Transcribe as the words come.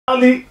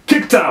Ali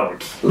kicked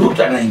out.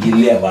 Ruto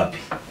anaingilia wapi?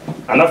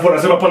 Alafu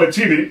anasema pale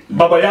chini,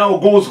 baba yao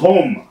goes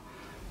home.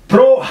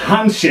 Pro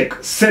handshake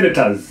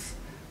senators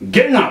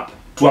gang up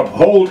to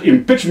uphold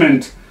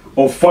impeachment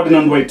of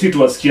Ferdinand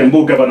Waititu as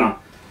Kiambu governor,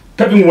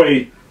 paving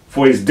way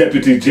for his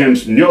deputy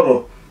James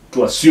Nyoro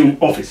to assume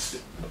office.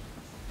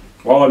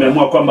 Wao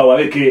wameamua kwamba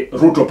waweke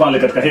Ruto pale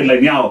katika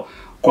headline yao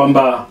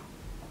kwamba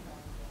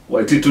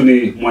Waititu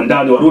ni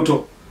mwandani wa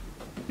Ruto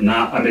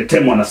na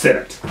ametemwa na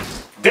Senate.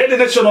 Daily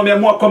Nation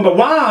wameamua kwamba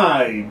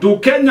why do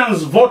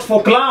Kenyans vote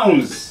for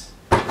clowns?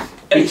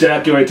 Picha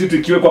yake Waititu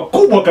ikiwekwa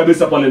kubwa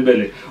kabisa pale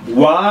mbele.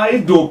 Why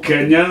do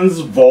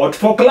Kenyans vote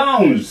for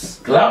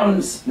clowns?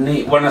 Clowns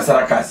ni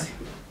wanasarakasi.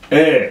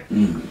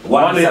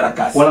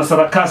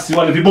 Wanasarakasi,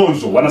 wale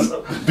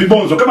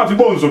vibonzo kama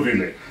vibonzo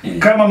vile.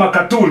 Kama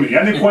makatuni.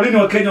 Yaani kwa nini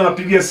Wakenya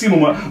wanapigia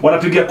simu,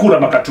 wanapigia kura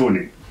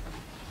makatuni?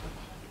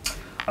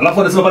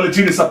 Alafu anasema pale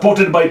chini,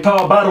 supported by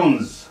power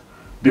barons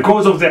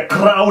because of their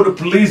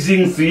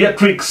crowd-pleasing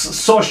theatrics,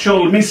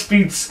 social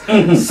misfits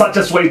such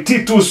as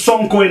Waititu,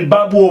 Sonko and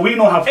Babu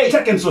Owino have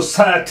taken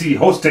society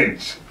hostage.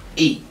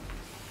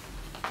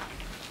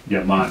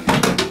 Jamani,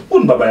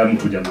 huyu baba ya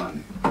mtu jamani.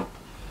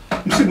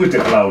 Msimuite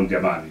clown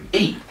jamani.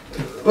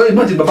 Wewe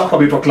imagine babako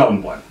ameitwa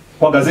clown bwana.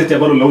 Kwa gazeti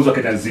ambalo linauzwa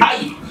Kenya nzima.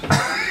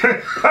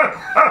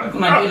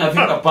 Kuna ndio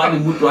inafika pale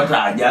mtu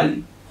hata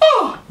ajali.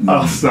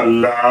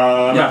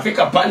 Asala.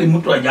 Inafika pale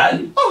mtu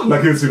ajali.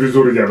 Lakini si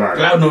vizuri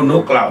jamani. Clown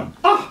no clown.